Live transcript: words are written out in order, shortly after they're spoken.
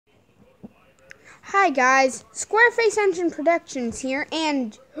Hi guys, Squareface Engine Productions here,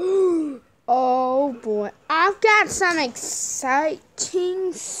 and oh boy, I've got some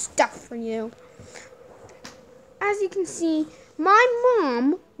exciting stuff for you. As you can see, my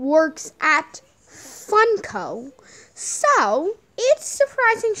mom works at Funko, so it's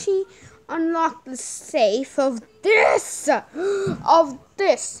surprising she unlocked the safe of this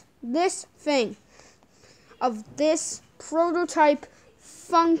thing, of this prototype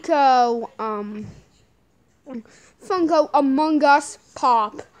Funko Among Us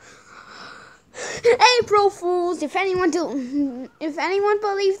Pop. April Fools! If anyone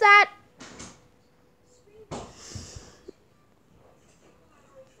believes that,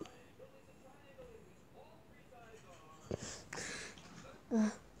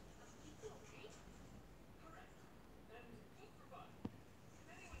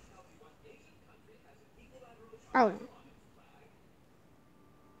 oh.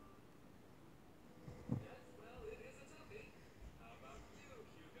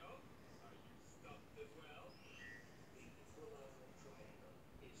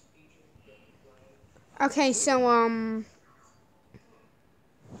 Okay, so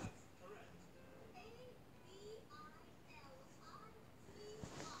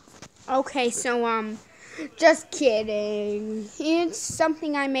just kidding. It's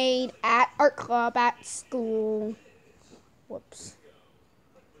something I made at art club at school. Whoops.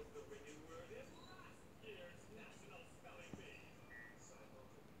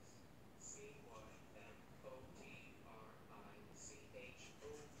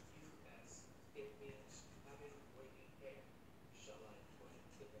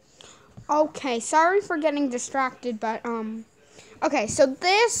 Okay, sorry for getting distracted, but okay, so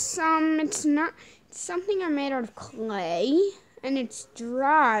this it's something I made out of clay, and it's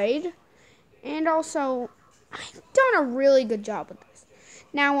dried, and also I've done a really good job with this.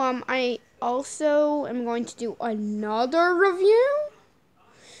 Now I also am going to do another review,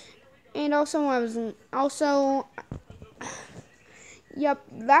 and yep,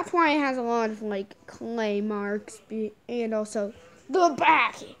 that's why it has a lot of like clay marks, and also the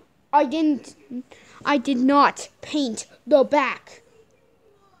back. I did not paint the back.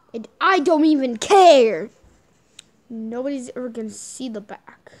 And I don't even care. Nobody's ever gonna see the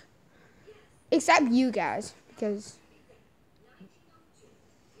back. Except you guys, because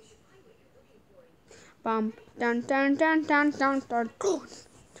bum dun dun dun dun dun dun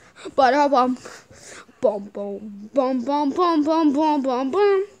but bum bum bum bum bum bum bum bum bum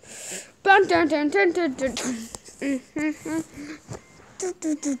bum dun dun dun dun dun dun.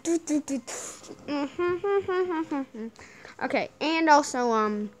 Okay, and also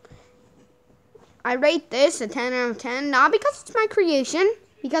I rate this a 10 out of 10, not because it's my creation,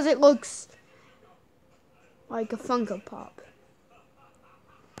 because it looks like a Funko Pop.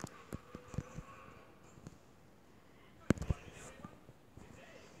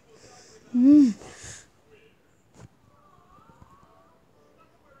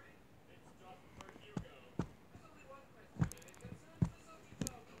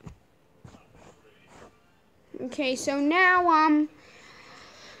 Okay, so now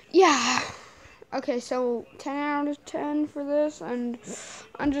yeah. Okay, so 10 out of 10 for this, and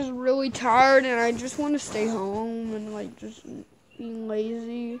I'm just really tired, and I just want to stay home and like just being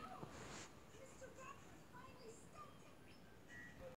lazy.